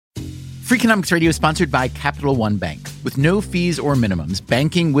Freakonomics Radio is sponsored by Capital One Bank. With no fees or minimums,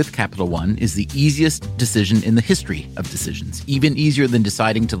 banking with Capital One is the easiest decision in the history of decisions, even easier than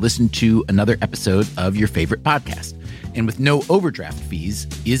deciding to listen to another episode of your favorite podcast. And with no overdraft fees,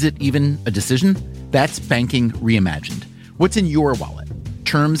 is it even a decision? That's banking reimagined. What's in your wallet?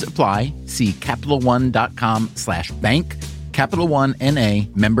 Terms apply. See CapitalOne.com/bank. Capital One N.A.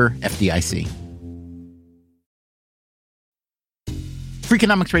 member FDIC.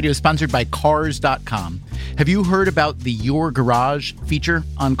 Freakonomics Radio is sponsored by Cars.com. Have you heard about the Your Garage feature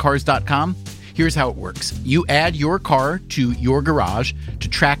on Cars.com? Here's how it works. You add your car to your garage to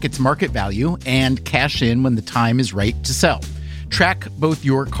track its market value and cash in when the time is right to sell. Track both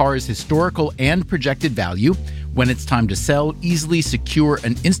your car's historical and projected value. When it's time to sell, easily secure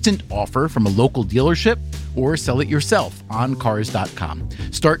an instant offer from a local dealership or sell it yourself on Cars.com.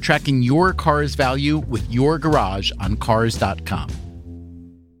 Start tracking your car's value with your garage on Cars.com.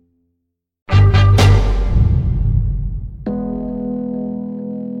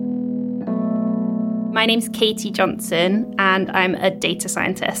 My name's Katie Johnson, and I'm a data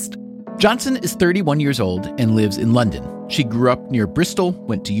scientist. Johnson is 31 years old and lives in London. She grew up near Bristol,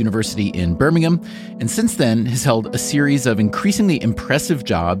 went to university in Birmingham, and since then has held a series of increasingly impressive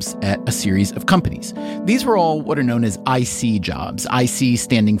jobs at a series of companies. These were all what are known as IC jobs, IC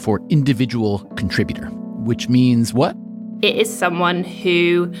standing for individual contributor, which means what? It is someone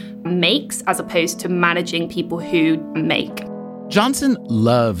who makes as opposed to managing people who make. Johnson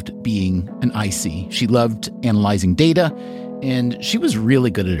loved being an IC. She loved analyzing data, and she was really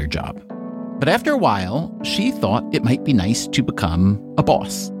good at her job. But after a while, she thought it might be nice to become a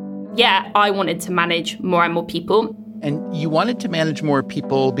boss. Yeah, I wanted to manage more and more people. And you wanted to manage more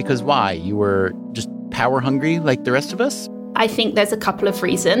people because why? You were just power hungry like the rest of us? I think there's a couple of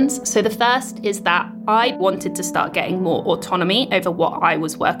reasons. So the first is that I wanted to start getting more autonomy over what I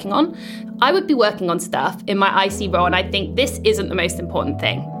was working on. I would be working on stuff in my IC role, and I think this isn't the most important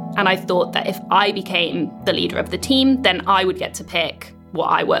thing. And I thought that if I became the leader of the team, then I would get to pick what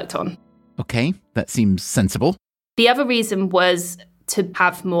I worked on. Okay, that seems sensible. The other reason was to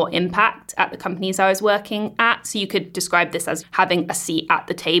have more impact at the companies I was working at. So you could describe this as having a seat at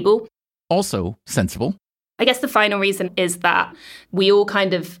the table. Also sensible. I guess the final reason is that we all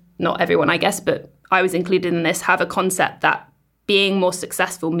kind of, not everyone, I guess, but I was included in this, have a concept that being more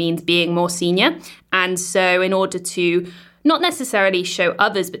successful means being more senior. And so in order to not necessarily show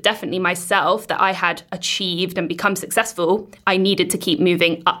others, but definitely myself, that I had achieved and become successful, I needed to keep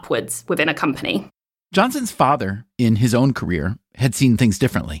moving upwards within a company. Johnson's father, in his own career, had seen things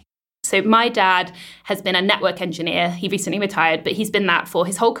differently. So my dad has been a network engineer. He recently retired, but he's been that for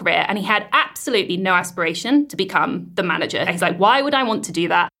his whole career. And he had absolutely no aspiration to become the manager. He's like, why would I want to do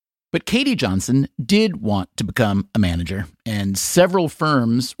that? But Katie Johnson did want to become a manager, and several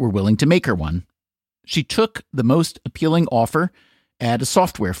firms were willing to make her one. She took the most appealing offer at a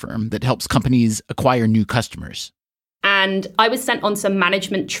software firm that helps companies acquire new customers. And I was sent on some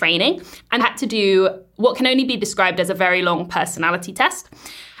management training and had to do what can only be described as a very long personality test.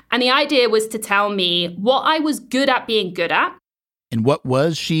 And the idea was to tell me what I was good at being good at. And what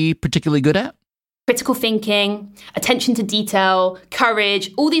was she particularly good at? Critical thinking, attention to detail,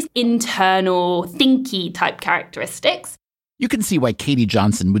 courage, all these internal, thinky type characteristics. You can see why Katie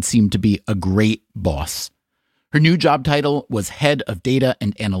Johnson would seem to be a great boss. Her new job title was Head of Data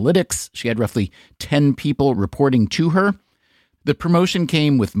and Analytics. She had roughly 10 people reporting to her. The promotion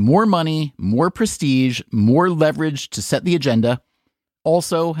came with more money, more prestige, more leverage to set the agenda.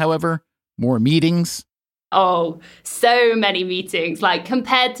 Also, however, more meetings. Oh, so many meetings. Like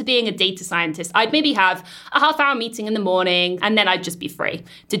compared to being a data scientist, I'd maybe have a half-hour meeting in the morning and then I'd just be free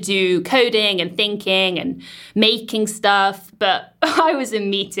to do coding and thinking and making stuff. But I was in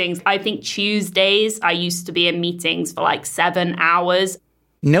meetings. I think Tuesdays, I used to be in meetings for like 7 hours.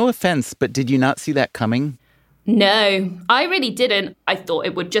 No offense, but did you not see that coming? No, I really didn't. I thought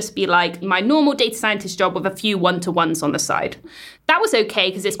it would just be like my normal data scientist job with a few one-to-ones on the side. That was okay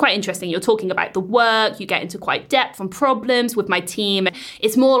because it's quite interesting. You're talking about the work, you get into quite depth on problems with my team.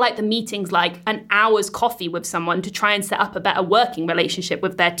 It's more like the meetings, like an hour's coffee with someone to try and set up a better working relationship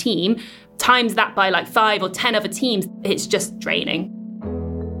with their team. Times that by like 5 or 10 other teams, it's just draining.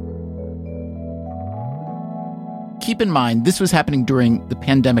 Keep in mind, this was happening during the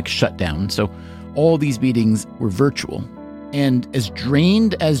pandemic shutdown, so all these meetings were virtual. And as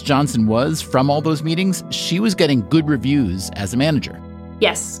drained as Johnson was from all those meetings, she was getting good reviews as a manager.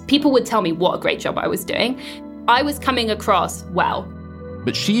 Yes, people would tell me what a great job I was doing. I was coming across well.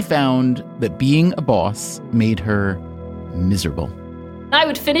 But she found that being a boss made her miserable. I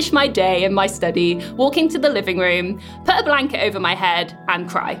would finish my day in my study, walk into the living room, put a blanket over my head and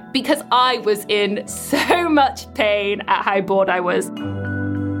cry because I was in so much pain at how bored I was.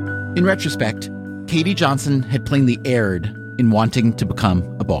 In retrospect, Katie Johnson had plainly erred in wanting to become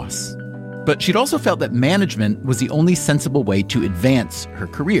a boss. But she'd also felt that management was the only sensible way to advance her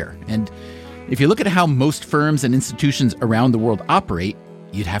career. And if you look at how most firms and institutions around the world operate,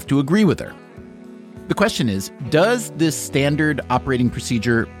 you'd have to agree with her. The question is, does this standard operating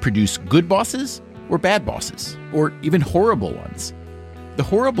procedure produce good bosses or bad bosses, or even horrible ones? The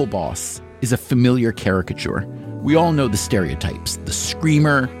horrible boss is a familiar caricature. We all know the stereotypes: the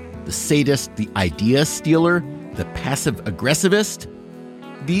screamer, the sadist, the idea stealer, the passive aggressivist.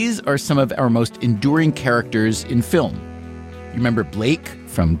 These are some of our most enduring characters in film. You remember Blake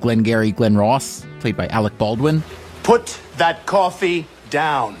from Glengarry Glen Ross, played by Alec Baldwin? Put that coffee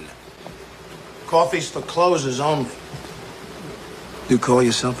down. Coffee's for closers only. You call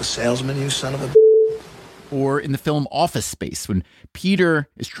yourself a salesman, you son of a... Or in the film Office Space, when Peter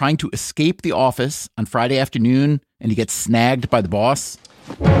is trying to escape the office on Friday afternoon and he gets snagged by the boss.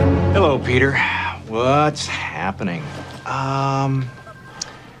 Hello, Peter. What's happening? I'm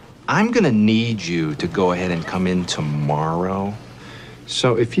gonna need you to go ahead and come in tomorrow.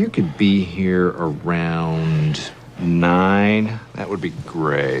 So if you could be here around 9, that would be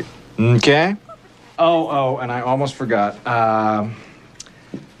great. Okay? Oh, and I almost forgot. I'm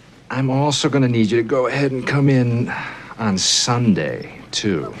also gonna need you to go ahead and come in on Sunday,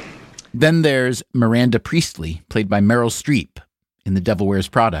 too. Then there's Miranda Priestley, played by Meryl Streep in The Devil Wears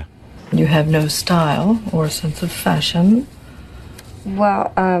Prada. You have no style or sense of fashion.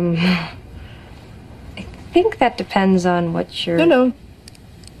 Well, I think that depends on what you're... No.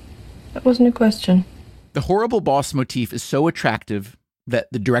 That wasn't a question. The horrible boss motif is so attractive that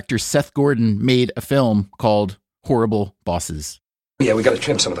the director Seth Gordon made a film called Horrible Bosses. Yeah, we gotta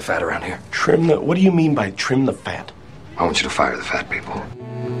trim some of the fat around here. Trim the... What do you mean by trim the fat? I want you to fire the fat people.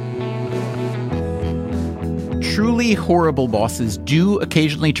 Truly horrible bosses do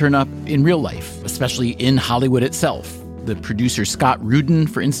occasionally turn up in real life, especially in Hollywood itself. The producer Scott Rudin,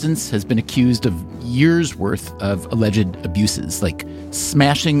 for instance, has been accused of years' worth of alleged abuses, like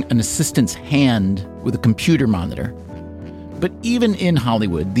smashing an assistant's hand with a computer monitor. But even in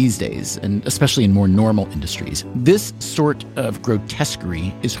Hollywood these days, and especially in more normal industries, this sort of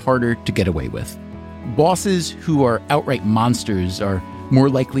grotesquerie is harder to get away with. Bosses who are outright monsters are more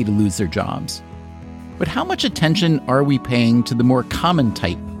likely to lose their jobs. But how much attention are we paying to the more common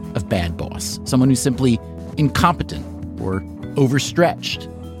type of bad boss? Someone who's simply incompetent or overstretched,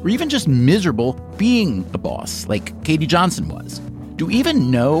 or even just miserable being a boss, like Katie Johnson was. Do we even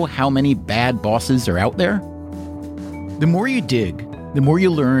know how many bad bosses are out there? The more you dig, the more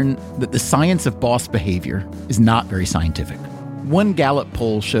you learn that the science of boss behavior is not very scientific. One Gallup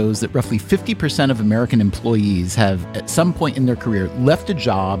poll shows that roughly 50% of American employees have, at some point in their career, left a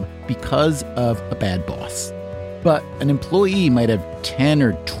job because of a bad boss. But an employee might have 10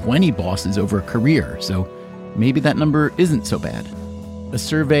 or 20 bosses over a career, so maybe that number isn't so bad. A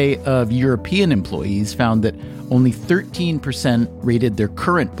survey of European employees found that only 13% rated their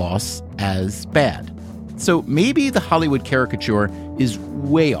current boss as bad. So maybe the Hollywood caricature is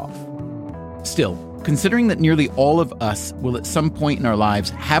way off. Still, considering that nearly all of us will at some point in our lives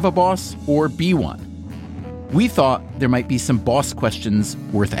have a boss or be one, we thought there might be some boss questions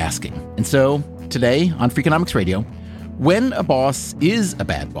worth asking. And so, today on Freakonomics Radio, when a boss is a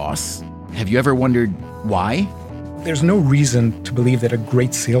bad boss, have you ever wondered why? There's no reason to believe that a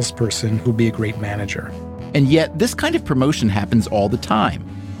great salesperson will be a great manager. And yet, this kind of promotion happens all the time.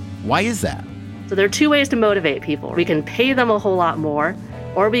 Why is that? So there are two ways to motivate people. We can pay them a whole lot more,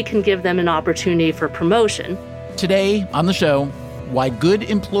 or we can give them an opportunity for promotion. Today on the show, why good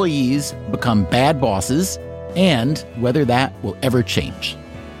employees become bad bosses and whether that will ever change.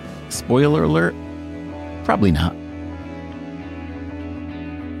 Spoiler alert, probably not.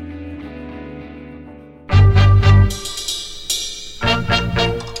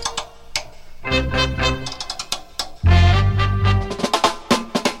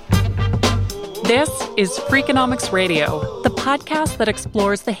 This is Freakonomics Radio, the podcast that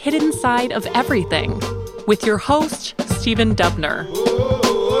explores the hidden side of everything, with your host, Stephen Dubner.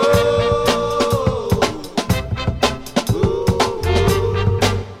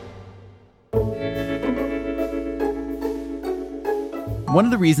 One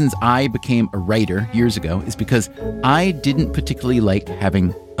of the reasons I became a writer years ago is because I didn't particularly like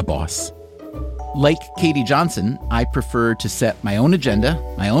having a boss. Like Katie Johnson, I prefer to set my own agenda,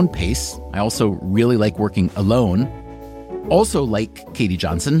 my own pace. I also really like working alone. Also like Katie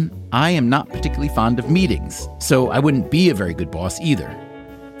Johnson, I am not particularly fond of meetings, so I wouldn't be a very good boss either.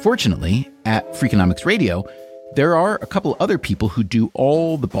 Fortunately, at Freakonomics Radio, there are a couple other people who do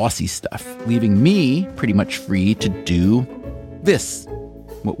all the bossy stuff, leaving me pretty much free to do this,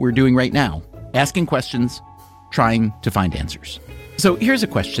 what we're doing right now, asking questions, trying to find answers. So here's a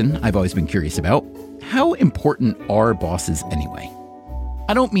question I've always been curious about. How important are bosses anyway?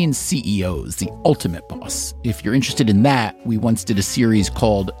 I don't mean CEOs, the ultimate boss. If you're interested in that, we once did a series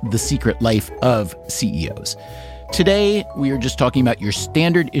called The Secret Life of CEOs. Today, we are just talking about your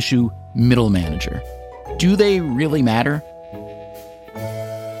standard issue middle manager. Do they really matter?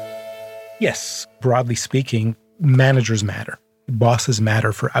 Yes, broadly speaking, managers matter. Bosses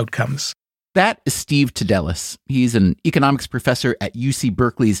matter for outcomes. That is Steve Tadelis. He's an economics professor at UC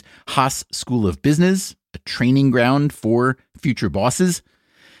Berkeley's Haas School of Business, a training ground for future bosses.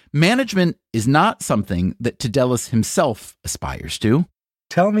 Management is not something that Tadelis himself aspires to.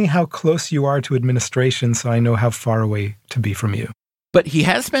 Tell me how close you are to administration so I know how far away to be from you. But he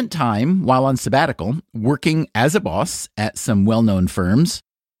has spent time, while on sabbatical, working as a boss at some well-known firms.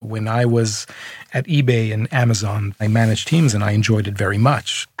 When I was at eBay and Amazon, I managed teams and I enjoyed it very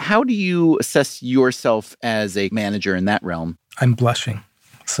much. How do you assess yourself as a manager in that realm? I'm blushing,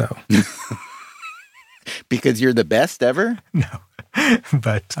 so. Because you're the best ever? No,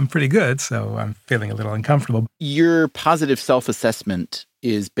 but I'm pretty good, so I'm feeling a little uncomfortable. Your positive self-assessment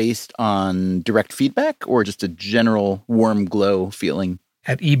is based on direct feedback or just a general warm glow feeling?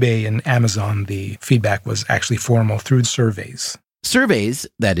 At eBay and Amazon, the feedback was actually formal through surveys. Surveys,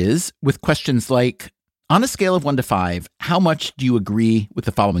 that is, with questions like, on a scale of 1 to 5, how much do you agree with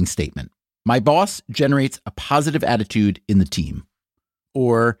the following statement? My boss generates a positive attitude in the team.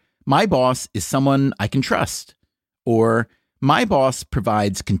 Or, my boss is someone I can trust. Or, my boss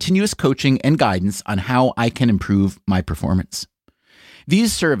provides continuous coaching and guidance on how I can improve my performance.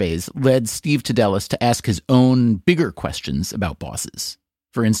 These surveys led Steve Tadelis to ask his own bigger questions about bosses.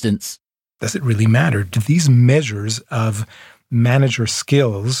 For instance, does it really matter? Do these measures of manager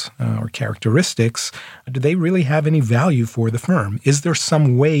skills or characteristics, do they really have any value for the firm? Is there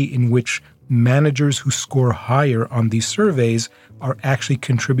some way in which managers who score higher on these surveys are actually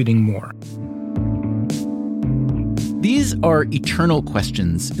contributing more? These are eternal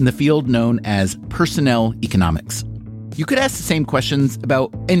questions in the field known as personnel economics. You could ask the same questions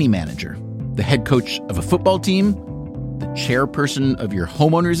about any manager, the head coach of a football team, the chairperson of your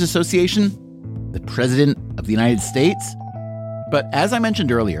homeowners association, the president of the United States. But as I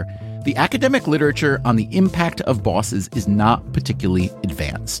mentioned earlier, the academic literature on the impact of bosses is not particularly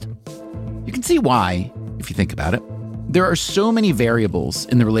advanced. You can see why, if you think about it. There are so many variables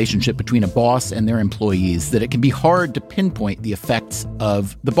in the relationship between a boss and their employees that it can be hard to pinpoint the effects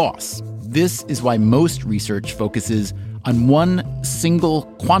of the boss. This is why most research focuses on one single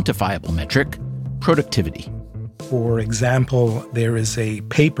quantifiable metric, productivity. For example, there is a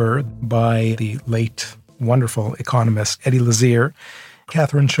paper by the late wonderful economist Eddie Lazear,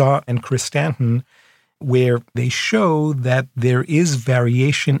 Catherine Shaw, and Chris Stanton, where they show that there is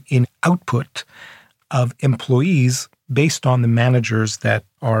variation in output of employees based on the managers that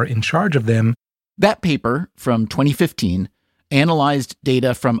are in charge of them. That paper from 2015 analyzed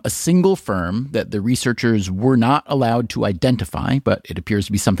data from a single firm that the researchers were not allowed to identify, but it appears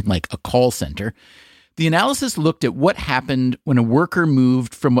to be something like a call center. The analysis looked at what happened when a worker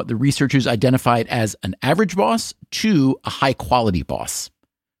moved from what the researchers identified as an average boss to a high-quality boss.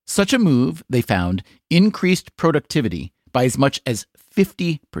 Such a move, they found, increased productivity by as much as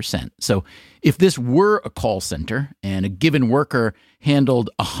 50%. So if this were a call center and a given worker handled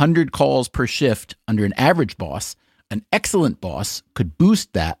 100 calls per shift under an average boss, an excellent boss could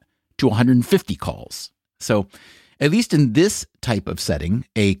boost that to 150 calls. So at least in this type of setting,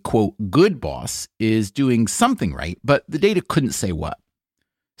 a, quote, good boss is doing something right, but the data couldn't say what.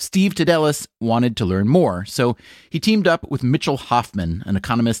 Steve Tadelis wanted to learn more, so he teamed up with Mitchell Hoffman, an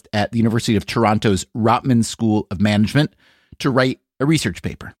economist at the University of Toronto's Rotman School of Management, to write a research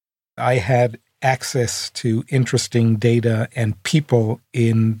paper. I had access to interesting data and people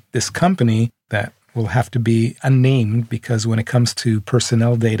in this company that will have to be unnamed because when it comes to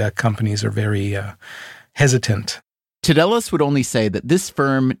personnel data, companies are very hesitant. Tadelis would only say that this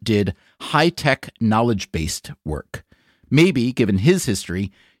firm did high-tech, knowledge-based work. Maybe, given his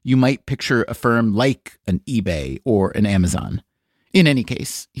history, you might picture a firm like an eBay or an Amazon. In any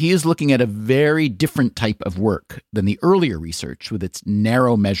case, he is looking at a very different type of work than the earlier research with its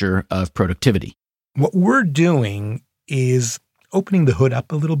narrow measure of productivity. What we're doing is opening the hood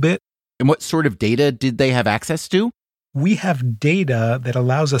up a little bit. And what sort of data did they have access to? we have data that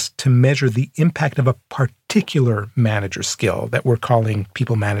allows us to measure the impact of a particular manager skill that we're calling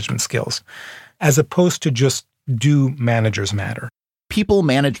people management skills, as opposed to just do managers matter. People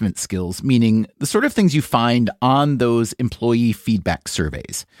management skills, meaning the sort of things you find on those employee feedback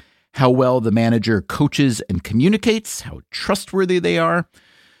surveys. How well the manager coaches and communicates, how trustworthy they are.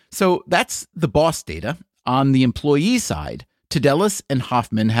 So that's the boss data. On the employee side, Tadelis and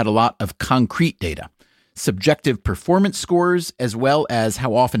Hoffman had a lot of concrete data. Subjective performance scores, as well as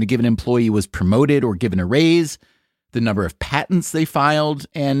how often a given employee was promoted or given a raise, the number of patents they filed,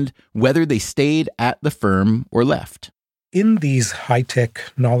 and whether they stayed at the firm or left. In these high-tech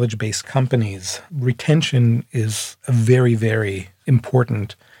knowledge-based companies, retention is a very, very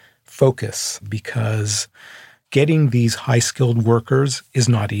important focus because getting these high-skilled workers is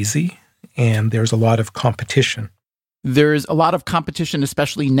not easy, and there's a lot of competition. There's a lot of competition,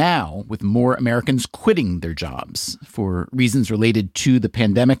 especially now, with more Americans quitting their jobs for reasons related to the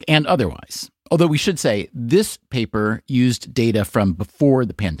pandemic and otherwise. Although we should say this paper used data from before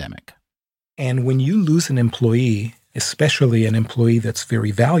the pandemic. And when you lose an employee, especially an employee that's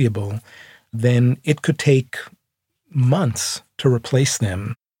very valuable, then it could take months to replace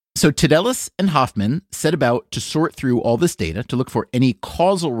them. So Tadelis and Hoffman set about to sort through all this data to look for any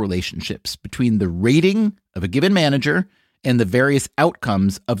causal relationships between the rating of a given manager and the various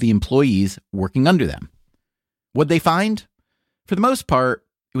outcomes of the employees working under them. What'd they find? For the most part,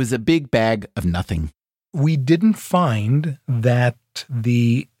 it was a big bag of nothing. We didn't find that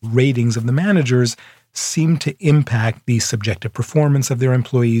the ratings of the managers seemed to impact the subjective performance of their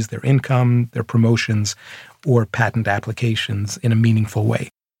employees, their income, their promotions, or patent applications in a meaningful way.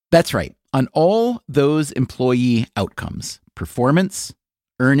 That's right. On all those employee outcomes, performance,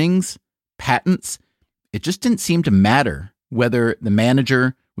 earnings, patents, it just didn't seem to matter whether the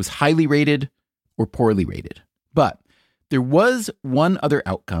manager was highly rated or poorly rated. But there was one other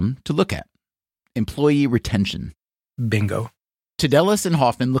outcome to look at: employee retention. Bingo. Tadelis and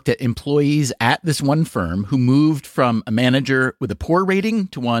Hoffman looked at employees at this one firm who moved from a manager with a poor rating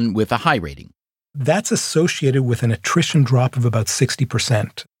to one with a high rating. That's associated with an attrition drop of about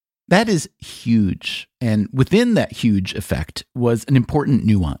 60%. That is huge. And within that huge effect was an important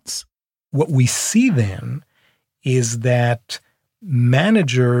nuance. What we see then is that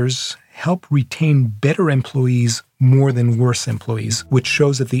managers help retain better employees more than worse employees, which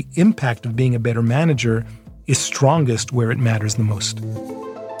shows that the impact of being a better manager is strongest where it matters the most.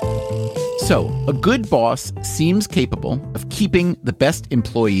 So, a good boss seems capable of keeping the best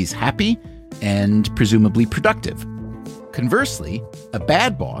employees happy and presumably productive. Conversely, a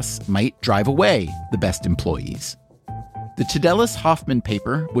bad boss might drive away the best employees. The Tadelis-Hoffman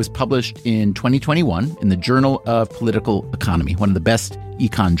paper was published in 2021 in the Journal of Political Economy, one of the best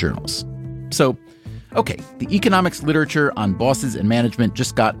econ journals. So, okay, the economics literature on bosses and management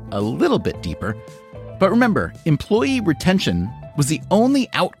just got a little bit deeper. But remember, employee retention was the only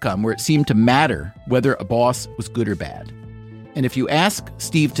outcome where it seemed to matter whether a boss was good or bad. And if you ask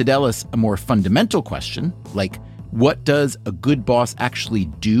Steve Tadelis a more fundamental question, like, what does a good boss actually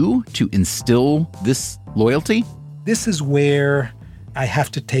do to instill this loyalty? This is where I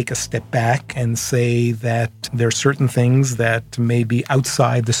have to take a step back and say that there are certain things that may be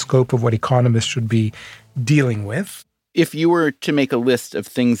outside the scope of what economists should be dealing with. If you were to make a list of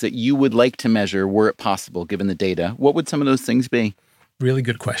things that you would like to measure, were it possible, given the data, what would some of those things be? Really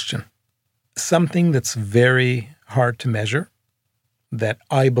good question. Something that's very hard to measure that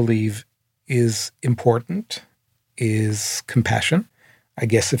I believe is important is compassion. I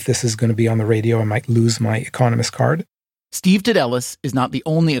guess if this is going to be on the radio, I might lose my economist card. Steve Tadelis is not the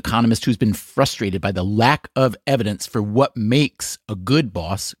only economist who's been frustrated by the lack of evidence for what makes a good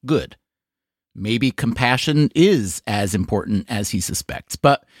boss good. Maybe compassion is as important as he suspects,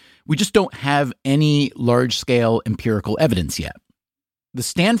 but we just don't have any large-scale empirical evidence yet. The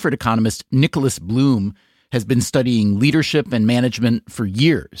Stanford economist Nicholas Bloom has been studying leadership and management for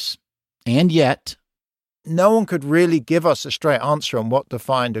years, and yet no one could really give us a straight answer on what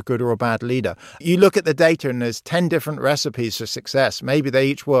defined a good or a bad leader. You look at the data and there's 10 different recipes for success. Maybe they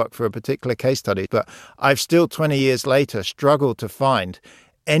each work for a particular case study, but I've still 20 years later struggled to find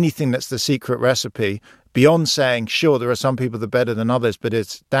anything that's the secret recipe beyond saying, sure, there are some people that are better than others, but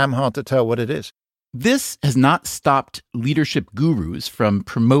it's damn hard to tell what it is. This has not stopped leadership gurus from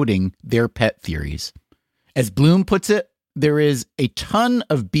promoting their pet theories. As Bloom puts it, there is a ton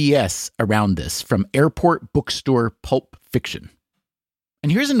of BS around this from airport bookstore pulp fiction.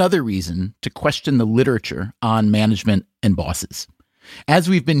 And here's another reason to question the literature on management and bosses. As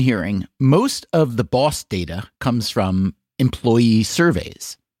we've been hearing, most of the boss data comes from employee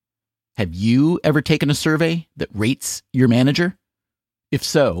surveys. Have you ever taken a survey that rates your manager? If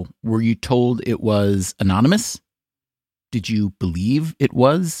so, were you told it was anonymous? Did you believe it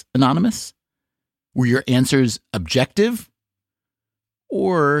was anonymous? Were your answers objective?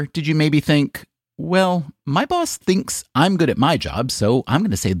 Or did you maybe think, well, my boss thinks I'm good at my job, so I'm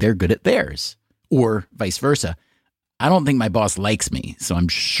going to say they're good at theirs. Or vice versa. I don't think my boss likes me, so I'm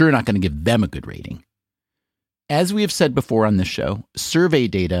sure not going to give them a good rating. As we have said before on this show, survey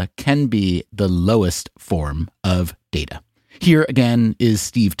data can be the lowest form of data. Here again is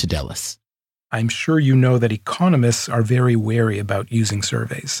Steve Tadelis. I'm sure you know that economists are very wary about using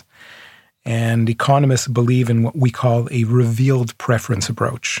surveys. And economists believe in what we call a revealed preference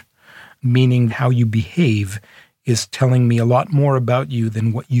approach, meaning how you behave is telling me a lot more about you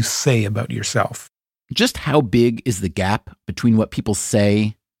than what you say about yourself. Just how big is the gap between what people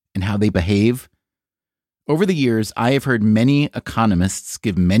say and how they behave? Over the years, I have heard many economists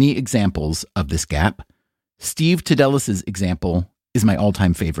give many examples of this gap. Steve Tadelis' example is my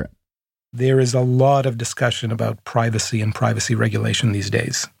all-time favorite. There is a lot of discussion about privacy and privacy regulation these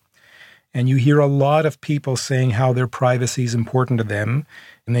days. And you hear a lot of people saying how their privacy is important to them.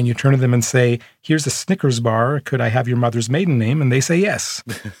 And then you turn to them and say, here's a Snickers bar. Could I have your mother's maiden name? And they say yes.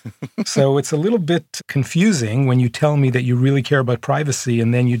 So it's a little bit confusing when you tell me that you really care about privacy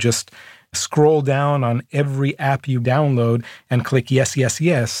and then you just scroll down on every app you download and click yes, yes,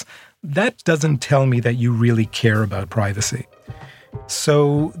 yes. That doesn't tell me that you really care about privacy.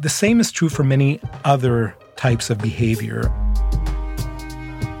 So the same is true for many other types of behavior.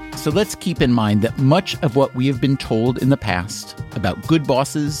 So let's keep in mind that much of what we have been told in the past about good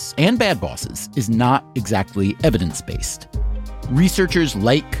bosses and bad bosses is not exactly evidence-based. Researchers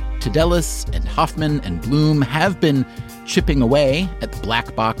like Tadelis and Hoffman and Bloom have been chipping away at the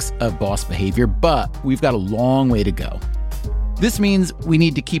black box of boss behavior, but we've got a long way to go. This means we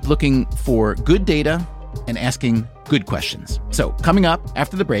need to keep looking for good data and asking good questions. So coming up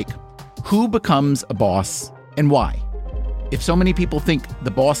after the break, who becomes a boss and why? If so many people think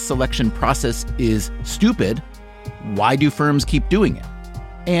the boss selection process is stupid, why do firms keep doing it?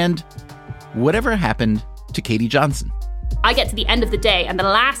 And whatever happened to Katie Johnson? I get to the end of the day and the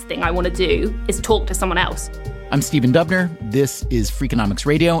last thing I want to do is talk to someone else. I'm Stephen Dubner. This is Freakonomics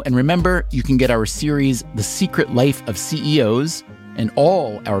Radio. And remember, you can get our series, The Secret Life of CEOs, and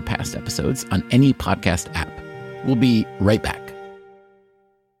all our past episodes on any podcast app. We'll be right back.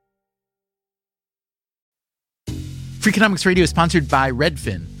 Freakonomics Radio is sponsored by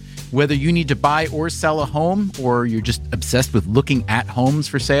Redfin. Whether you need to buy or sell a home, or you're just obsessed with looking at homes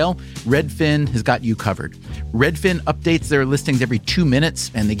for sale, Redfin has got you covered. Redfin updates their listings every 2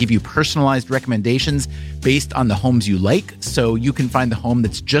 minutes, and they give you personalized recommendations based on the homes you like, so you can find the home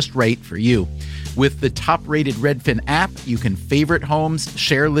that's just right for you. With the top-rated Redfin app, you can favorite homes,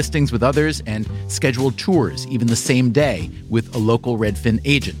 share listings with others, and schedule tours even the same day with a local Redfin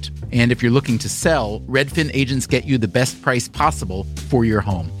agent. And if you're looking to sell, Redfin agents get you the best price possible for your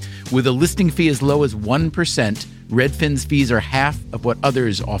home. With a listing fee as low as 1%, Redfin's fees are half of what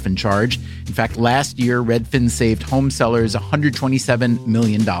others often charge. In fact, last year, Redfin saved home sellers $127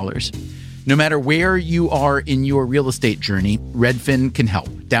 million. No matter where you are in your real estate journey, Redfin can help.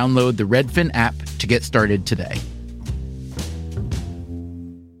 Download the Redfin app to get started today.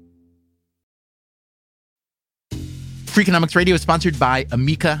 Freakonomics Radio is sponsored by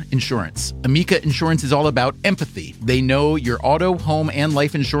Amica Insurance. Amica Insurance is all about empathy. They know your auto, home, and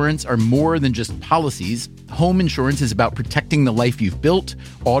life insurance are more than just policies. Home insurance is about protecting the life you've built.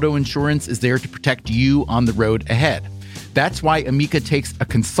 Auto insurance is there to protect you on the road ahead. That's why Amica takes a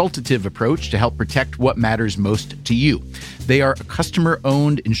consultative approach to help protect what matters most to you. They are a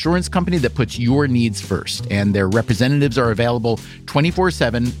customer-owned insurance company that puts your needs first, and their representatives are available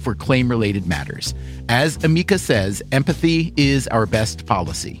 24/7 for claim-related matters. As Amica says, empathy is our best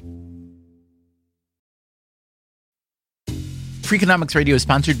policy. Freakonomics Radio is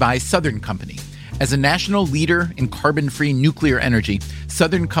sponsored by Southern Company. As a national leader in carbon-free nuclear energy,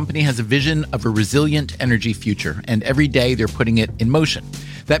 Southern Company has a vision of a resilient energy future, and every day they're putting it in motion.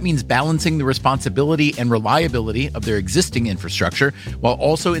 That means balancing the responsibility and reliability of their existing infrastructure while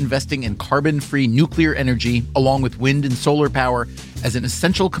also investing in carbon-free nuclear energy along with wind and solar power as an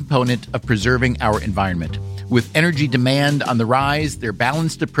essential component of preserving our environment. With energy demand on the rise, their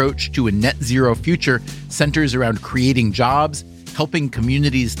balanced approach to a net zero future centers around creating jobs, helping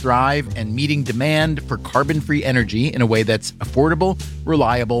communities thrive, and meeting demand for carbon-free energy in a way that's affordable,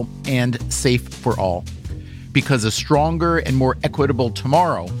 reliable, and safe for all. Because a stronger and more equitable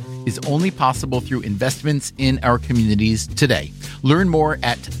tomorrow is only possible through investments in our communities today. Learn more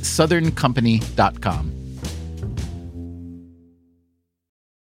at southerncompany.com.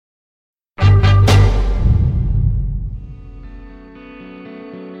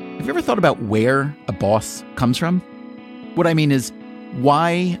 Have you ever thought about where a boss comes from? What I mean is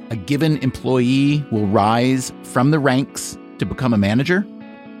why a given employee will rise from the ranks to become a manager?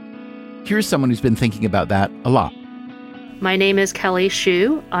 Here's someone who's been thinking about that a lot. My name is Kelly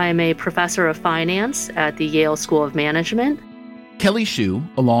Shue. I'm a professor of finance at the Yale School of Management. Kelly Shue,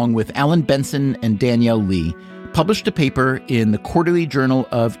 along with Alan Benson and Danielle Lee, published a paper in the Quarterly Journal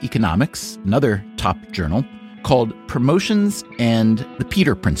of Economics, another top journal, called Promotions and the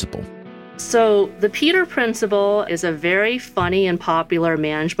Peter Principle. So the Peter Principle is a very funny and popular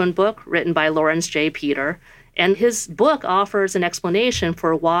management book written by Lawrence J. Peter. And his book offers an explanation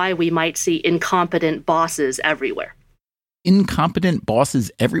for why we might see incompetent bosses everywhere. Incompetent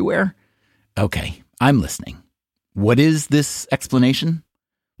bosses everywhere? Okay, I'm listening. What is this explanation?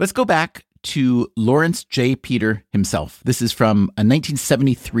 Let's go back to Lawrence J. Peter himself. This is from a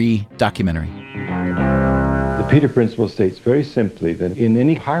 1973 documentary. The Peter Principle states very simply that in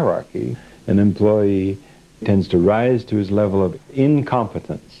any hierarchy, an employee tends to rise to his level of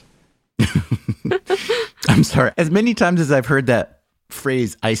incompetence. I'm sorry. As many times as I've heard that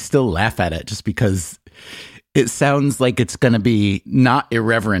phrase, I still laugh at it just because it sounds like it's going to be not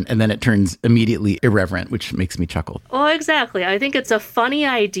irreverent and then it turns immediately irreverent, which makes me chuckle. Oh, exactly. I think it's a funny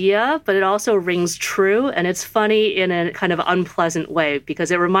idea, but it also rings true. And it's funny in a kind of unpleasant way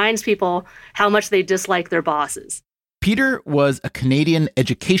because it reminds people how much they dislike their bosses. Peter was a Canadian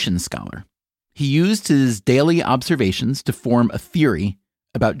education scholar. He used his daily observations to form a theory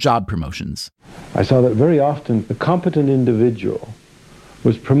about job promotions. I saw that very often the competent individual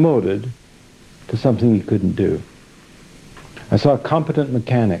was promoted to something he couldn't do. I saw a competent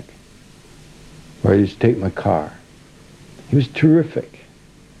mechanic where I used to take my car. He was terrific.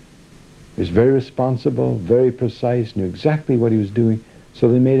 He was very responsible, very precise, knew exactly what he was doing, so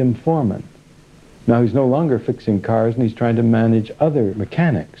they made him foreman. Now he's no longer fixing cars and he's trying to manage other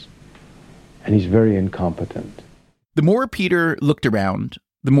mechanics, and he's very incompetent. The more Peter looked around,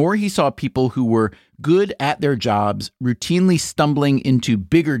 the more he saw people who were good at their jobs routinely stumbling into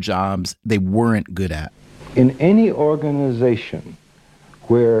bigger jobs they weren't good at. In any organization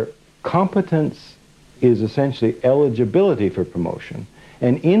where competence is essentially eligibility for promotion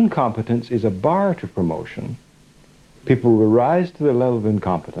and incompetence is a bar to promotion, people will rise to the level of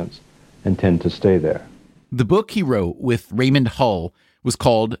incompetence and tend to stay there. The book he wrote with Raymond Hull was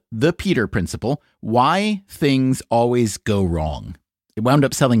called The Peter Principle: Why Things Always Go Wrong. It wound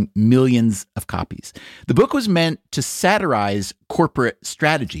up selling millions of copies. The book was meant to satirize corporate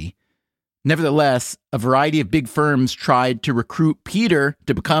strategy. Nevertheless, a variety of big firms tried to recruit Peter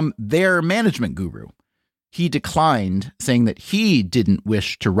to become their management guru. He declined, saying that he didn't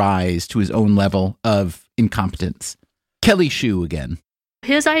wish to rise to his own level of incompetence. Kelly Shue again.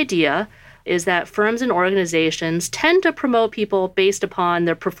 His idea is that firms and organizations tend to promote people based upon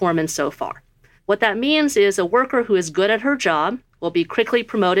their performance so far. What that means is a worker who is good at her job will be quickly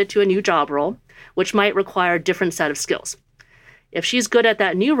promoted to a new job role, which might require a different set of skills. If she's good at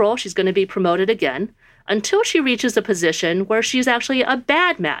that new role, she's going to be promoted again until she reaches a position where she's actually a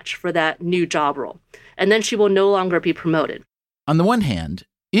bad match for that new job role, and then she will no longer be promoted. On the one hand,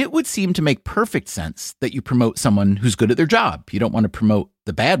 it would seem to make perfect sense that you promote someone who's good at their job. You don't want to promote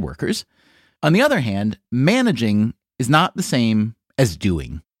the bad workers. On the other hand, managing is not the same as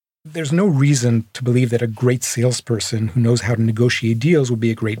doing. There's no reason to believe that a great salesperson who knows how to negotiate deals will be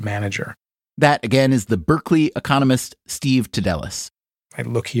a great manager. That, again, is the Berkeley economist Steve Tadelis. I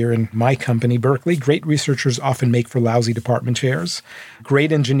look here in my company, Berkeley. Great researchers often make for lousy department chairs.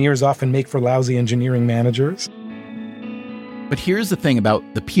 Great engineers often make for lousy engineering managers. But here's the thing about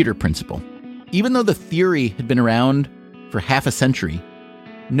the Peter Principle. Even though the theory had been around for half a century,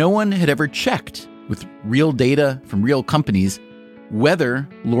 no one had ever checked with real data from real companies whether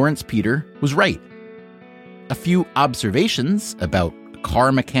Lawrence Peter was right. A few observations about a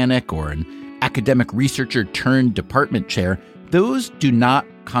car mechanic or an academic researcher turned department chair, those do not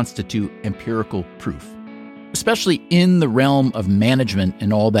constitute empirical proof, especially in the realm of management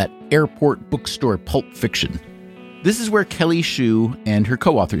and all that airport bookstore pulp fiction. This is where Kelly Shue and her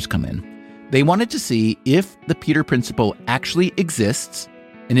co-authors come in. They wanted to see if the Peter Principle actually exists,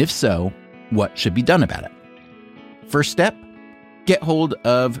 and if so, what should be done about it. First step, get hold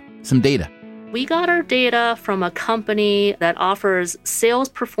of some data. We got our data from a company that offers sales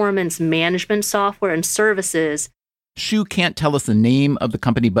performance management software and services. Shue can't tell us the name of the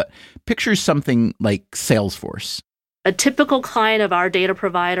company, but picture something like Salesforce. A typical client of our data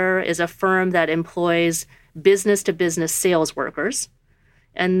provider is a firm that employs business-to-business sales workers.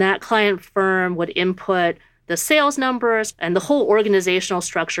 And that client firm would input the sales numbers and the whole organizational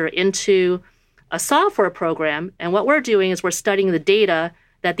structure into a software program. And what we're doing is we're studying the data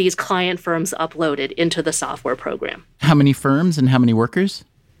that these client firms uploaded into the software program. How many firms and how many workers?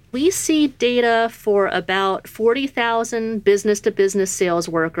 We see data for about 40,000 business-to-business sales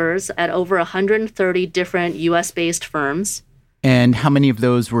workers at over 130 different U.S.-based firms. And how many of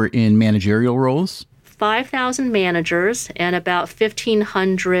those were in managerial roles? 5,000 managers and about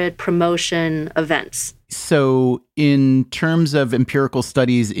 1,500 promotion events. So in terms of empirical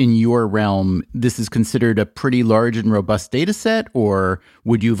studies in your realm, this is considered a pretty large and robust data set, or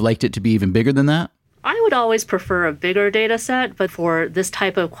would you have liked it to be even bigger than that? I would always prefer a bigger data set, but for this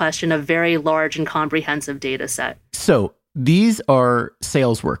type of question, a very large and comprehensive data set. So these are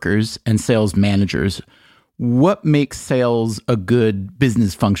sales workers and sales managers. What makes sales a good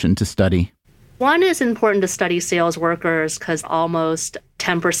business function to study? One is important to study sales workers because almost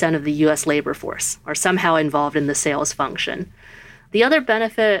 10% of the U.S. labor force are somehow involved in the sales function. The other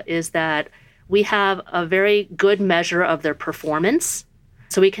benefit is that we have a very good measure of their performance.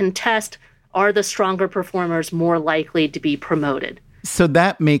 So we can test, are the stronger performers more likely to be promoted? So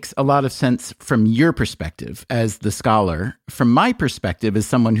that makes a lot of sense from your perspective as the scholar. From my perspective, as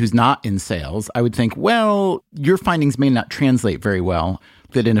someone who's not in sales, I would think, well, your findings may not translate very well.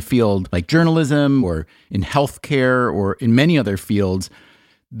 That in a field like journalism or in healthcare or in many other fields,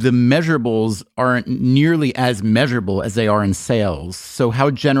 the measurables aren't nearly as measurable as they are in sales. So how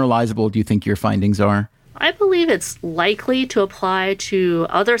generalizable do you think your findings are? I believe it's likely to apply to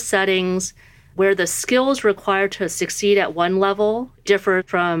other settings where the skills required to succeed at one level differ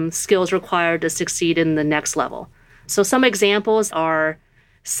from skills required to succeed in the next level. So some examples are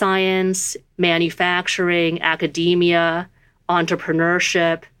science, manufacturing, academia,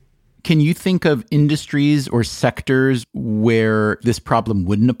 entrepreneurship. Can you think of industries or sectors where this problem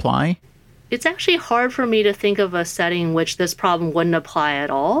wouldn't apply? It's actually hard for me to think of a setting in which this problem wouldn't apply at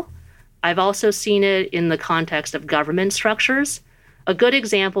all. I've also seen it in the context of government structures. A good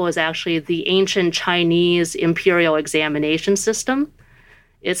example is actually the ancient Chinese imperial examination system.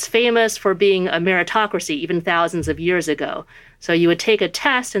 It's famous for being a meritocracy even thousands of years ago. So you would take a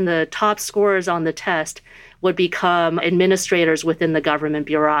test and the top scorers on the test would become administrators within the government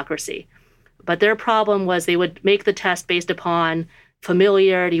bureaucracy. But their problem was they would make the test based upon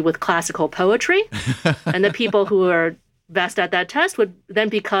familiarity with classical poetry. And the people who are best at that test would then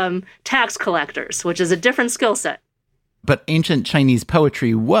become tax collectors, which is a different skill set. But ancient Chinese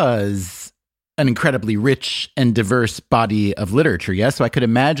poetry was an incredibly rich and diverse body of literature, yes? So I could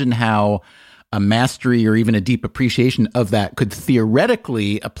imagine how a mastery or even a deep appreciation of that could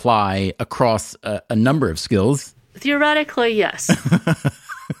theoretically apply across a number of skills. Theoretically, yes.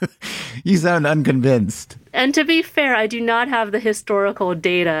 You sound unconvinced. And to be fair, I do not have the historical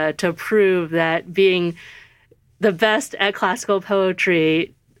data to prove that being the best at classical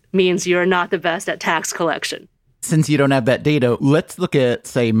poetry means you're not the best at tax collection. Since you don't have that data, let's look at,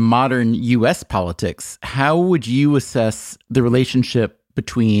 say, modern U.S. politics. How would you assess the relationship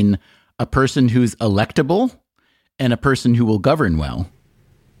between a person who's electable and a person who will govern well?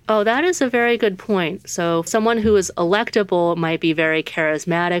 Oh, that is a very good point. So someone who is electable might be very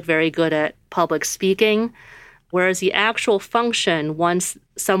charismatic, very good at public speaking, whereas the actual function, once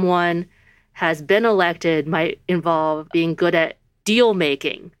someone has been elected, might involve being good at deal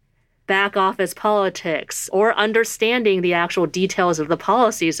making, back office politics, or understanding the actual details of the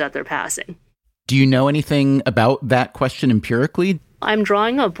policies that they're passing. Do you know anything about that question empirically? I'm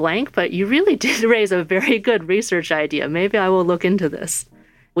drawing a blank, but you really did raise a very good research idea. Maybe I will look into this.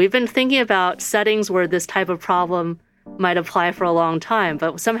 We've been thinking about settings where this type of problem might apply for a long time,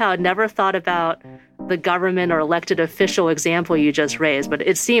 but somehow never thought about the government or elected official example you just raised. But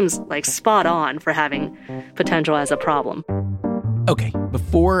it seems like spot on for having potential as a problem. Okay,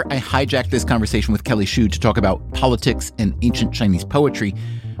 before I hijack this conversation with Kelly Xu to talk about politics and ancient Chinese poetry,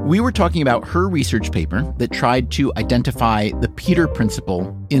 we were talking about her research paper that tried to identify the Peter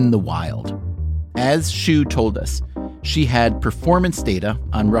Principle in the wild. As Xu told us, she had performance data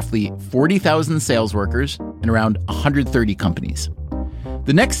on roughly 40,000 sales workers and around 130 companies.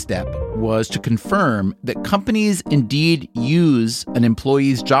 The next step was to confirm that companies indeed use an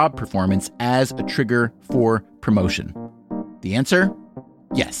employee's job performance as a trigger for promotion. The answer?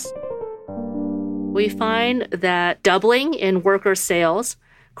 Yes. We find that doubling in worker sales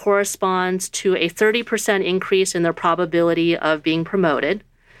corresponds to a 30% increase in their probability of being promoted.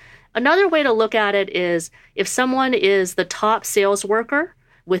 Another way to look at it is if someone is the top sales worker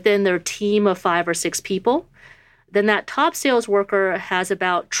within their team of 5 or 6 people, then that top sales worker has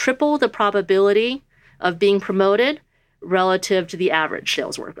about triple the probability of being promoted relative to the average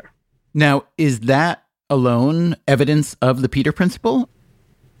sales worker. Now, is that alone evidence of the Peter Principle?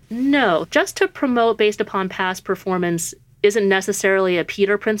 No, just to promote based upon past performance isn't necessarily a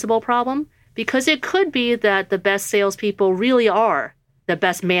Peter Principle problem, because it could be that the best salespeople really are the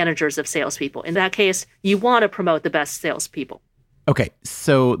best managers of salespeople. In that case, you want to promote the best salespeople. Okay,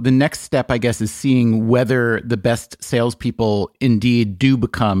 so the next step, I guess, is seeing whether the best salespeople indeed do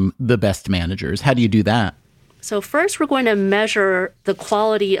become the best managers. How do you do that? So first, we're going to measure the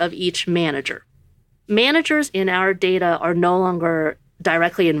quality of each manager. Managers in our data are no longer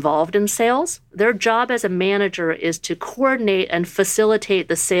directly involved in sales. Their job as a manager is to coordinate and facilitate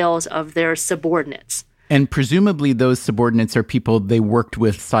the sales of their subordinates. And presumably those subordinates are people they worked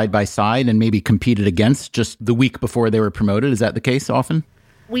with side by side and maybe competed against just the week before they were promoted. Is that the case often?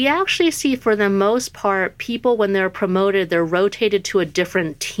 We actually see, for the most part, people, when they're promoted, they're rotated to a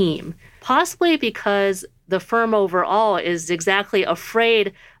different team, possibly because the firm overall is exactly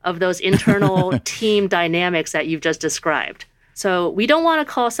afraid of those internal team dynamics that you've just described. So we don't want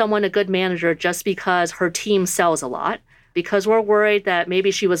to call someone a good manager just because her team sells a lot, because we're worried that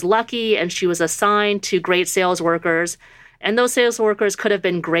maybe she was lucky and she was assigned to great sales workers, and those sales workers could have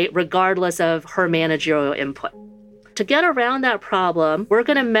been great regardless of her managerial input. To get around that problem, we're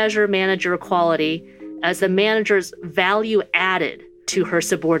going to measure manager quality as the manager's value added to her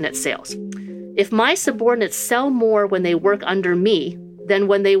subordinate sales. If my subordinates sell more when they work under me than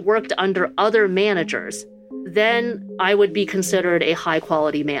when they worked under other managers, then I would be considered a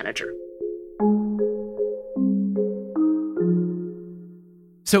high-quality manager.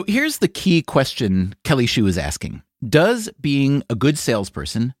 So here's the key question Kelly Shue is asking. Does being a good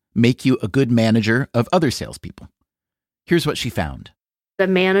salesperson make you a good manager of other salespeople? Here's what she found. The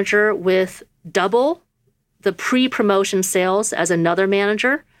manager with double the pre-promotion sales as another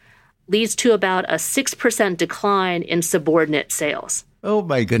manager leads to about a 6% decline in subordinate sales. Oh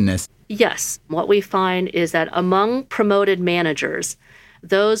my goodness. Yes. What we find is that among promoted managers,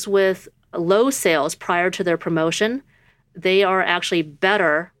 those with low sales prior to their promotion, they are actually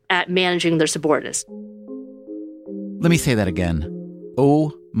better at managing their subordinates. Let me say that again.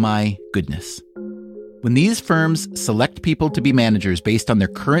 Oh my goodness. When these firms select people to be managers based on their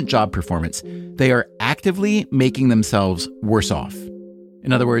current job performance, they are actively making themselves worse off.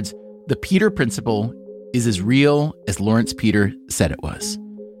 In other words, the Peter Principle is as real as Lawrence Peter said it was.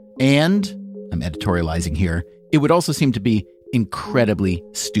 And, I'm editorializing here, it would also seem to be incredibly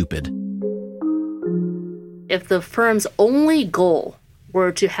stupid. If the firm's only goal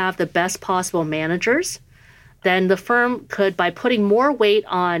were to have the best possible managers, then the firm could, by putting more weight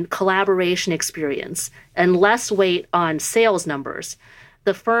on collaboration experience and less weight on sales numbers,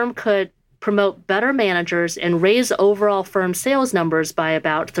 the firm could promote better managers and raise overall firm sales numbers by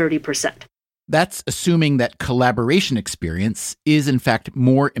about 30%. That's assuming that collaboration experience is, in fact,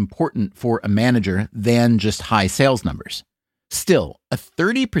 more important for a manager than just high sales numbers. Still, a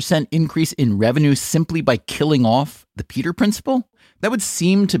 30% increase in revenue simply by killing off the Peter Principle? That would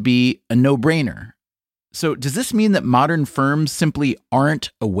seem to be a no-brainer. So does this mean that modern firms simply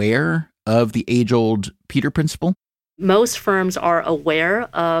aren't aware of the age-old Peter Principle? Most firms are aware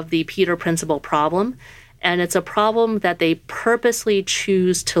of the Peter Principle problem, and it's a problem that they purposely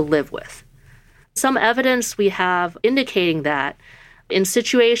choose to live with. Some evidence we have indicating that in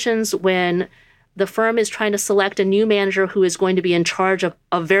situations when the firm is trying to select a new manager who is going to be in charge of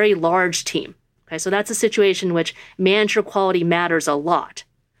a very large team. Okay, so that's a situation in which manager quality matters a lot.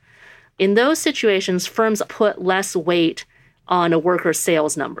 In those situations, firms put less weight on a worker's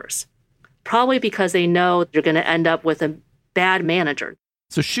sales numbers, probably because they know they're going to end up with a bad manager.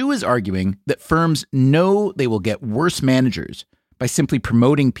 So Shue is arguing that firms know they will get worse managers by simply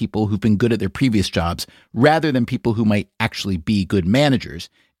promoting people who've been good at their previous jobs rather than people who might actually be good managers.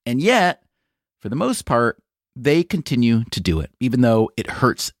 And yet, for the most part, they continue to do it, even though it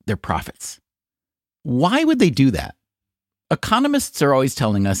hurts their profits. Why would they do that? Economists are always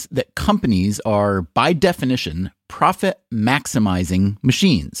telling us that companies are, by definition, profit-maximizing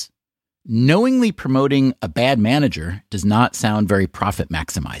machines. Knowingly promoting a bad manager does not sound very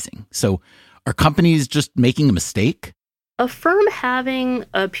profit-maximizing. So are companies just making a mistake? A firm having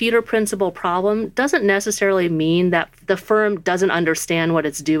a Peter Principle problem doesn't necessarily mean that the firm doesn't understand what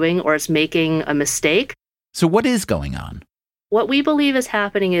it's doing or it's making a mistake. So what is going on? What we believe is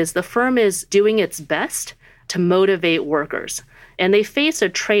happening is the firm is doing its best to motivate workers, and they face a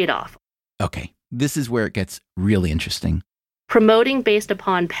trade-off. Okay, this is where it gets really interesting. Promoting based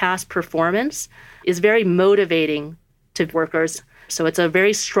upon past performance is very motivating to workers. So it's a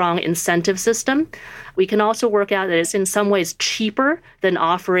very strong incentive system. We can also work out that it's in some ways cheaper than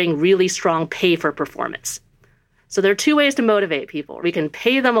offering really strong pay for performance. So there are two ways to motivate people. We can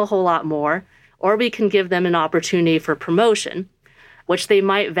pay them a whole lot more, or we can give them an opportunity for promotion. which they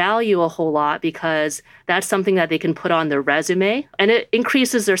might value a whole lot because that's something that they can put on their resume, and it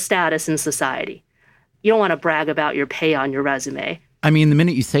increases their status in society. You don't want to brag about your pay on your resume. I mean, the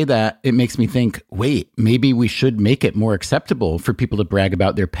minute you say that, it makes me think, wait, maybe we should make it more acceptable for people to brag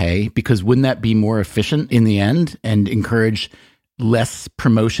about their pay, because wouldn't that be more efficient in the end and encourage less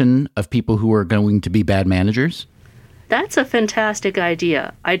promotion of people who are going to be bad managers? That's a fantastic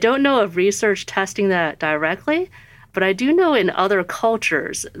idea. I don't know of research testing that directly, but I do know in other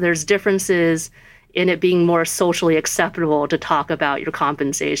cultures, there's differences in it being more socially acceptable to talk about your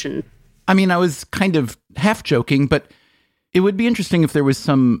compensation. I mean, I was kind of half joking, but it would be interesting if there was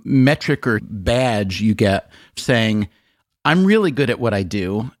some metric or badge you get saying, I'm really good at what I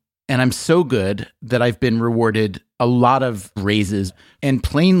do, and I'm so good that I've been rewarded a lot of raises. And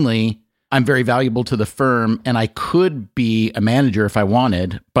plainly, I'm very valuable to the firm, and I could be a manager if I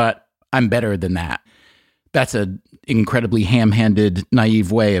wanted, but I'm better than that. That's an incredibly ham-handed,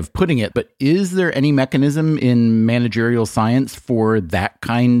 naive way of putting it. But is there any mechanism in managerial science for that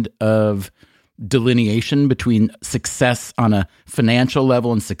kind of delineation between success on a financial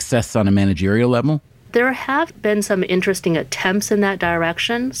level and success on a managerial level? There have been some interesting attempts in that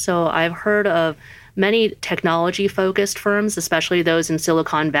direction. So I've heard of many technology-focused firms, especially those in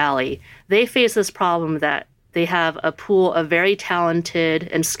Silicon Valley. They face this problem that they have a pool of very talented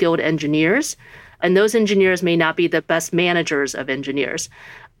and skilled engineers, and those engineers may not be the best managers of engineers.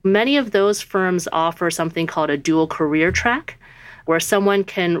 Many of those firms offer something called a dual career track, where someone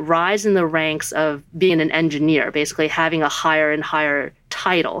can rise in the ranks of being an engineer, basically having a higher and higher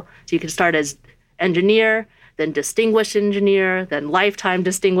title. So you can start as engineer, then distinguished engineer, then lifetime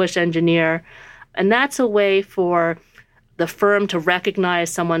distinguished engineer. And that's a way for the firm to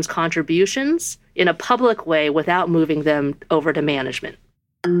recognize someone's contributions in a public way without moving them over to management.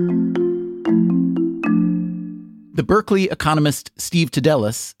 The Berkeley economist Steve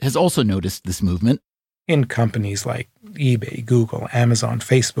Tadelis has also noticed this movement. In companies like eBay, Google, Amazon,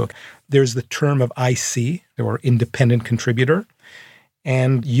 Facebook, there's the term of IC, or independent contributor.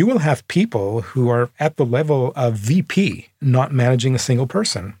 And you will have people who are at the level of VP, not managing a single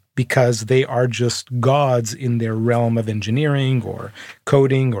person, because they are just gods in their realm of engineering or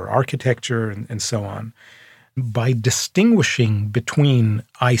coding or architecture and so on. By distinguishing between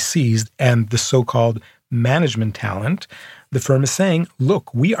ICs and the so-called management talent, the firm is saying,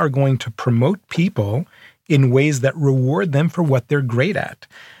 look, we are going to promote people in ways that reward them for what they're great at.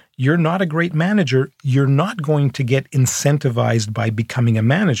 You're not a great manager. You're not going to get incentivized by becoming a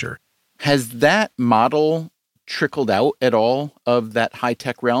manager. Has that model trickled out at all of that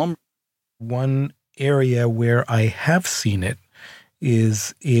high-tech realm? One area where I have seen it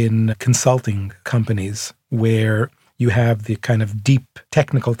is in consulting companies where you have the kind of deep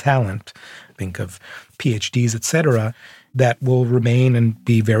technical talent, think of PhDs, etc., that will remain and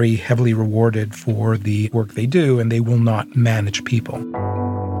be very heavily rewarded for the work they do, and they will not manage people.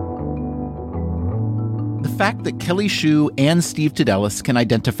 The fact that Kelly Shue and Steve Tadelis can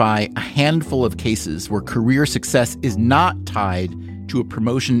identify a handful of cases where career success is not tied to a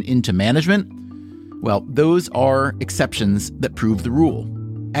promotion into management, well, those are exceptions that prove the rule.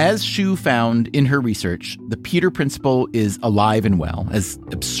 As Shue found in her research, the Peter Principle is alive and well, as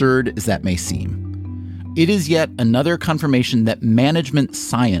absurd as that may seem. It is yet another confirmation that management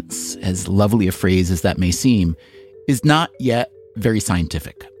science, as lovely a phrase as that may seem, is not yet very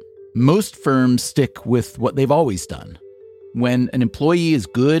scientific. Most firms stick with what they've always done. When an employee is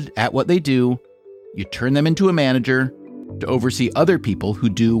good at what they do, you turn them into a manager to oversee other people who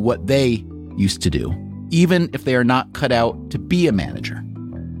do what they used to do, even if they are not cut out to be a manager.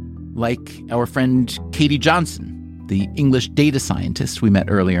 Like our friend Katie Johnson, the English data scientist we met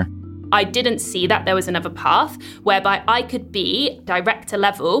earlier. I didn't see that there was another path whereby I could be director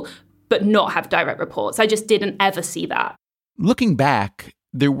level, but not have direct reports. I just didn't ever see that. Looking back,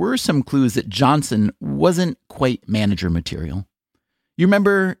 there were some clues that Johnson wasn't quite manager material. You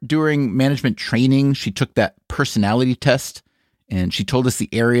remember during management training, she took that personality test and she told us the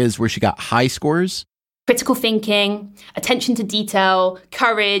areas where she got high scores? Critical thinking, attention to detail,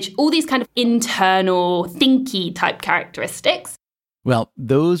 courage, all these kind of internal, thinky type characteristics. Well,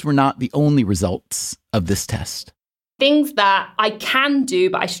 those were not the only results of this test. Things that I can do,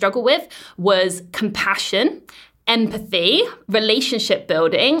 but I struggle with, was compassion, empathy, relationship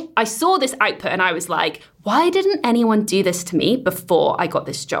building. I saw this output and I was like, why didn't anyone do this to me before I got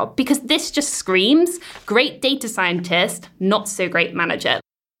this job? Because this just screams great data scientist, not so great manager.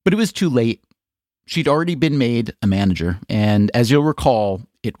 But it was too late. She'd already been made a manager, and as you'll recall,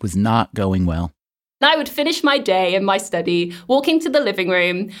 it was not going well. I would finish my day in my study, walk into the living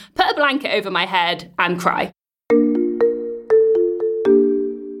room, put a blanket over my head, and cry.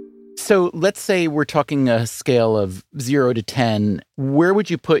 So let's say we're talking a scale of 0 to 10. Where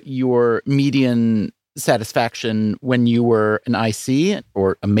would you put your median satisfaction when you were an IC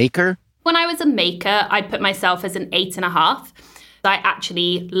or a maker? When I was a maker, I'd put myself as an 8.5. I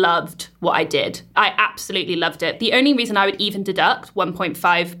actually loved what I did. I absolutely loved it. The only reason I would even deduct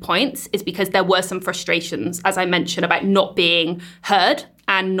 1.5 points is because there were some frustrations, as I mentioned, about not being heard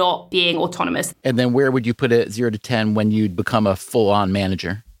and not being autonomous. And then where would you put it 0 to 10 when you'd become a full-on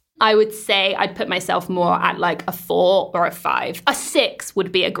manager? I would say I'd put myself more at like a 4 or a 5. A 6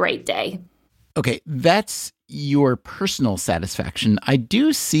 would be a great day. Okay, that's your personal satisfaction. I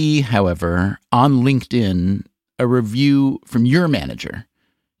do see, however, on LinkedIn, a review from your manager.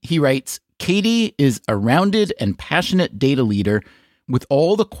 He writes, Katie is a rounded and passionate data leader with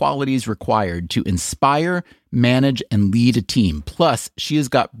all the qualities required to inspire, manage, and lead a team. Plus, she has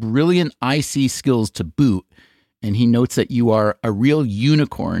got brilliant IC skills to boot. And he notes that you are a real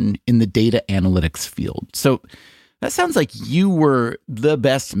unicorn in the data analytics field. So that sounds like you were the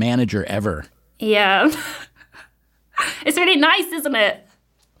best manager ever. Yeah. It's really nice, isn't it?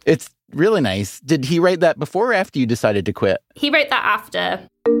 It's really nice. Did he write that before or after you decided to quit? He wrote that after.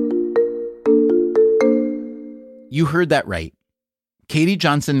 You heard that right. Katie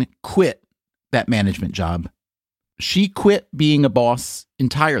Johnson quit that management job. She quit being a boss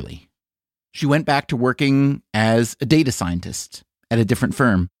entirely. She went back to working as a data scientist at a different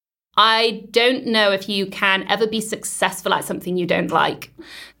firm. I don't know if you can ever be successful at something you don't like.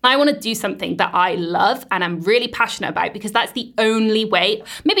 I want to do something that I love and I'm really passionate about because that's the only way.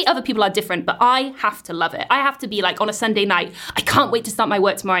 Maybe other people are different, but I have to love it. I have to be like on a Sunday night, I can't wait to start my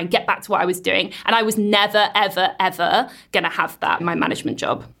work tomorrow and get back to what I was doing. And I was never, ever, ever going to have that in my management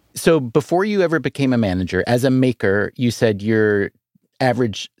job. So before you ever became a manager, as a maker, you said your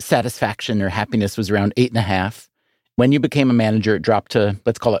average satisfaction or happiness was around 8.5. When you became a manager, it dropped to,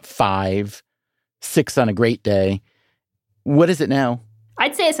 let's call it 5, 6 on a great day. What is it now?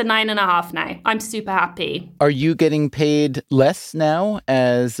 I'd say it's a 9.5 now. I'm super happy. Are you getting paid less now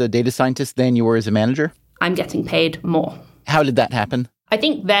as a data scientist than you were as a manager? I'm getting paid more. How did that happen? I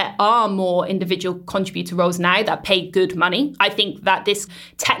think there are more individual contributor roles now that pay good money. I think that this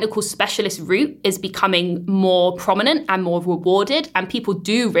technical specialist route is becoming more prominent and more rewarded. And people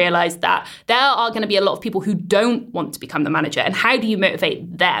do realize that there are going to be a lot of people who don't want to become the manager. And how do you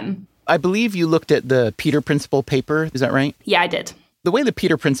motivate them? I believe you looked at the Peter Principle paper. Is that right? Yeah, I did. The way the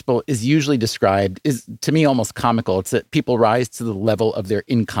Peter Principle is usually described is, to me, almost comical. It's that people rise to the level of their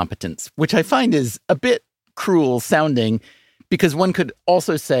incompetence, which I find is a bit cruel sounding. Because one could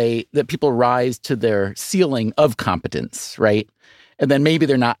also say that people rise to their ceiling of competence, right? And then maybe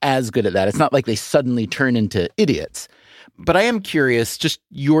they're not as good at that. It's not like they suddenly turn into idiots. But I am curious, just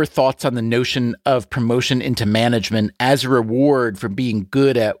your thoughts on the notion of promotion into management as a reward for being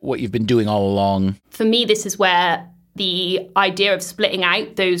good at what you've been doing all along. For me, this is where the idea of splitting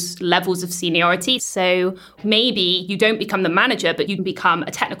out those levels of seniority. So maybe you don't become the manager, but you can become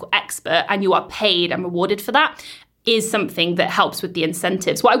a technical expert and you are paid and rewarded for that. Is something that helps with the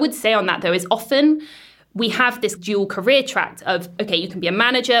incentives. What I would say on that, though, is often we have this dual career track of, okay, you can be a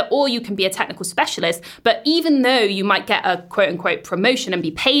manager or you can be a technical specialist. But even though you might get a quote unquote promotion and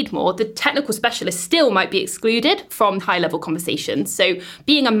be paid more, the technical specialist still might be excluded from high level conversations. So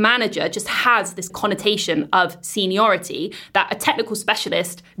being a manager just has this connotation of seniority that a technical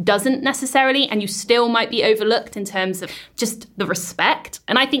specialist doesn't necessarily, and you still might be overlooked in terms of just the respect.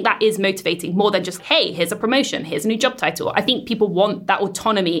 And I think that is motivating more than just, hey, here's a promotion, here's a new job title. I think people want that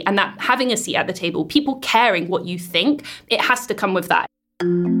autonomy and that having a seat at the table, people caring what you think, it has to come with that.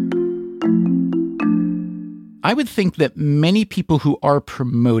 I would think that many people who are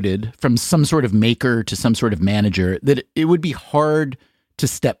promoted from some sort of maker to some sort of manager, that it would be hard to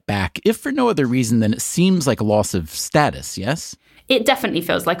step back, if for no other reason than it seems like a loss of status, yes? It definitely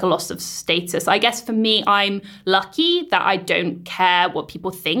feels like a loss of status. I guess for me, I'm lucky that I don't care what people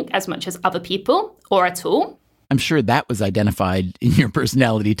think as much as other people, or at all. I'm sure that was identified in your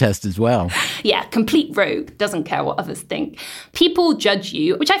personality test as well. Yeah, complete rogue, doesn't care what others think. People judge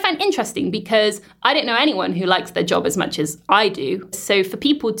you, which I find interesting because I don't know anyone who likes their job as much as I do. So for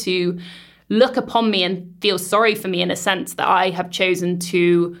people to look upon me and feel sorry for me in a sense that I have chosen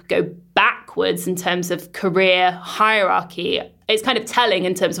to go backwards in terms of career hierarchy, it's kind of telling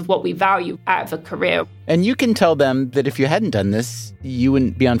in terms of what we value out of a career. And you can tell them that if you hadn't done this, you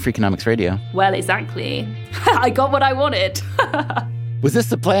wouldn't be on Freakonomics Radio. Well, exactly. I got what I wanted. Was this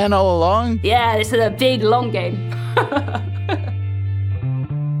the plan all along? Yeah, this is a big, long game.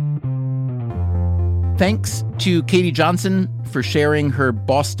 Thanks to Katie Johnson for sharing her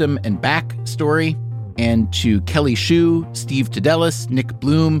Boston and Back story, and to Kelly Shue, Steve Tadelis, Nick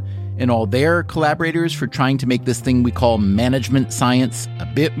Bloom, and all their collaborators for trying to make this thing we call management science a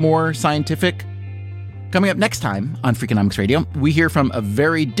bit more scientific. Coming up next time on Freakonomics Radio, we hear from a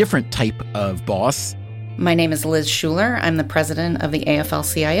very different type of boss. My name is Liz Schuler. I'm the president of the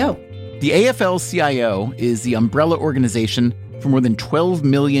AFL-CIO. The AFL-CIO is the umbrella organization for more than 12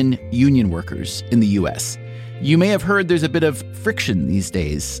 million union workers in the U.S. You may have heard there's a bit of friction these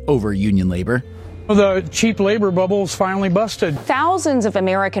days over union labor. The cheap labor bubble is finally busted. Thousands of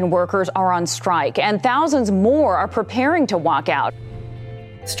American workers are on strike, and thousands more are preparing to walk out.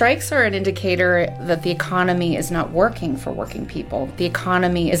 Strikes are an indicator that the economy is not working for working people. The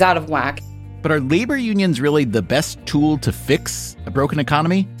economy is out of whack. But are labor unions really the best tool to fix a broken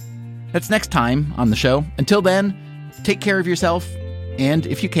economy? That's next time on the show. Until then, take care of yourself, and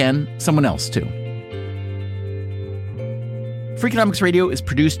if you can, someone else too. Freakonomics Radio is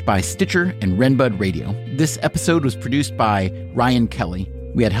produced by Stitcher and Renbud Radio. This episode was produced by Ryan Kelly.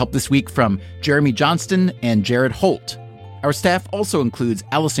 We had help this week from Jeremy Johnston and Jared Holt. Our staff also includes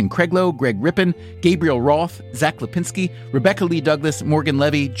Allison Craiglow, Greg Rippin, Gabriel Roth, Zach Lipinski, Rebecca Lee Douglas, Morgan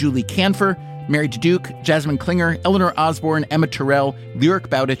Levy, Julie Canfer, Mary Duke, Jasmine Klinger, Eleanor Osborne, Emma Terrell, Lyric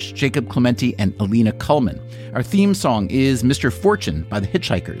Bowditch, Jacob Clementi, and Alina Kullman. Our theme song is Mr. Fortune by the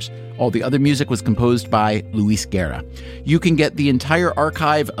Hitchhikers. All the other music was composed by Luis Guerra. You can get the entire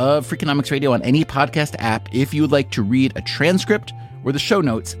archive of Freakonomics Radio on any podcast app. If you would like to read a transcript or the show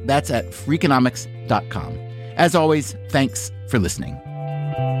notes, that's at Freakonomics.com. As always, thanks for listening.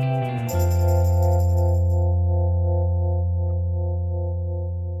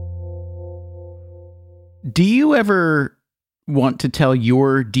 Do you ever want to tell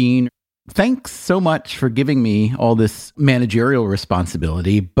your dean, thanks so much for giving me all this managerial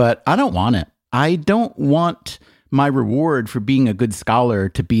responsibility, but I don't want it. I don't want my reward for being a good scholar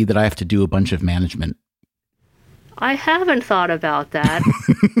to be that I have to do a bunch of management. I haven't thought about that.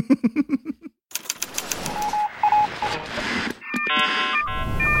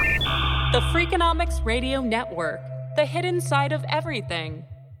 The Freakonomics Radio Network, the hidden side of everything.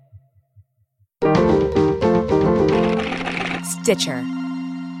 Stitcher.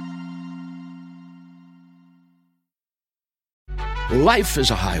 Life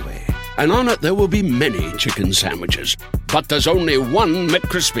is a highway, and on it there will be many chicken sandwiches. But there's only one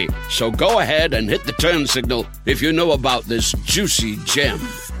McCrispy, so go ahead and hit the turn signal if you know about this juicy gem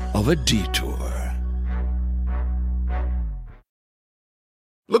of a detour.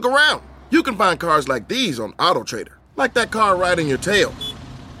 Look around. You can find cars like these on AutoTrader, like that car riding your tail.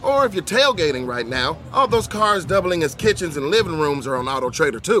 Or if you're tailgating right now, all those cars doubling as kitchens and living rooms are on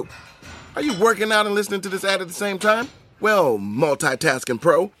AutoTrader too. Are you working out and listening to this ad at the same time? Well, multitasking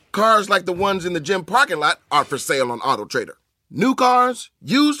pro, cars like the ones in the gym parking lot are for sale on AutoTrader. New cars,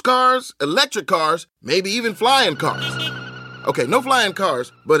 used cars, electric cars, maybe even flying cars. Okay, no flying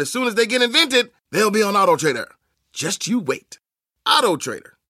cars, but as soon as they get invented, they'll be on AutoTrader. Just you wait.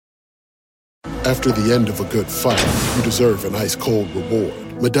 AutoTrader. After the end of a good fight, you deserve an ice-cold reward.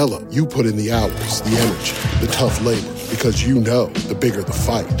 Modelo, you put in the hours, the energy, the tough labor, because you know the bigger the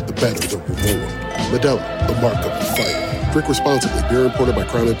fight, the better the reward. Modelo, the mark of the fighter. Drink responsibly. Beer imported by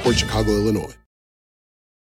Crown Imports, Chicago, Illinois.